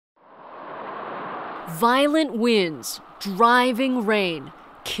Violent winds, driving rain,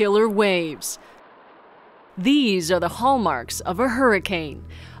 killer waves. These are the hallmarks of a hurricane.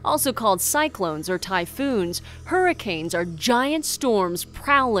 Also called cyclones or typhoons, hurricanes are giant storms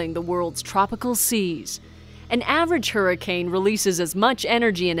prowling the world's tropical seas. An average hurricane releases as much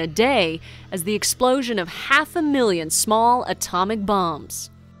energy in a day as the explosion of 500,000 small atomic bombs.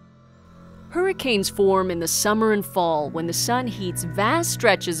 Hurricanes form in the summer and fall when the sun heats vast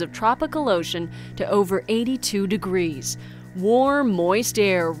stretches of tropical ocean to over 82 degrees. Warm, moist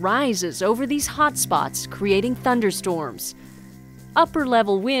air rises over these hot spots, creating thunderstorms.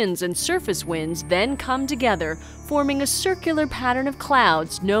 Upper-level winds and surface winds then come together, forming a circular pattern of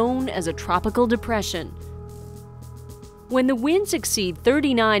clouds known as a tropical depression. When the winds exceed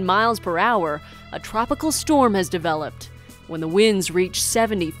 39 miles per hour, a tropical storm has developed. When the winds reach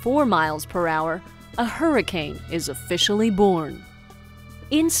 74 miles per hour, a hurricane is officially born.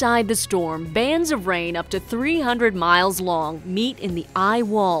 Inside the storm, bands of rain up to 300 miles long meet in the eye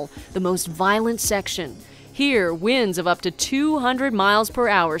wall, the most violent section. Here, winds of up to 200 miles per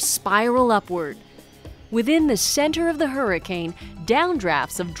hour spiral upward. Within the center of the hurricane,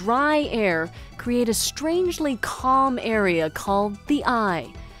 downdrafts of dry air create a strangely calm area called the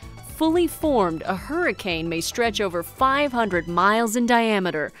eye. Fully formed, a hurricane may stretch over 500 miles in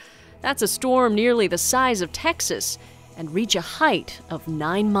diameter. That's a storm nearly the size of Texas, and reach a height of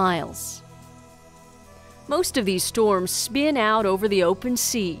 9 miles. Most of these storms spin out over the open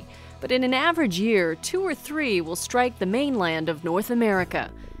sea, but in an average year, 2 or 3 will strike the mainland of North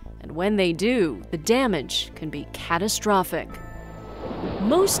America. And when they do, the damage can be catastrophic.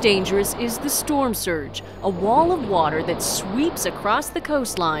 Most dangerous is the storm surge, a wall of water that sweeps across the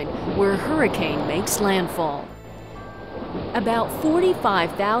coastline where a hurricane makes landfall. About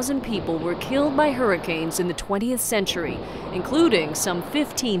 45,000 people were killed by hurricanes in the 20th century, including some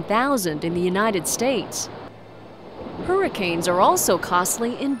 15,000 in the United States. Hurricanes are also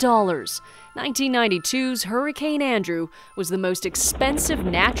costly in dollars. 1992's Hurricane Andrew was the most expensive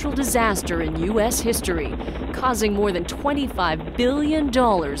natural disaster in U.S. history, causing more than $25 billion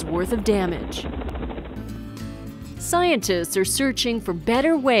worth of damage. Scientists are searching for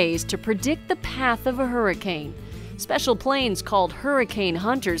better ways to predict the path of a hurricane. Special planes called hurricane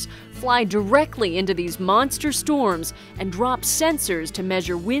hunters fly directly into these monster storms and drop sensors to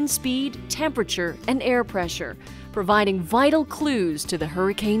measure wind speed, temperature, and air pressure, providing vital clues to the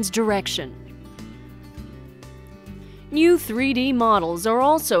hurricane's direction. New 3D models are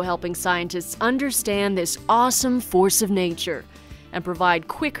also helping scientists understand this awesome force of nature and provide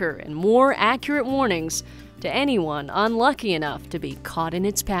quicker and more accurate warnings to anyone unlucky enough to be caught in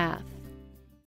its path.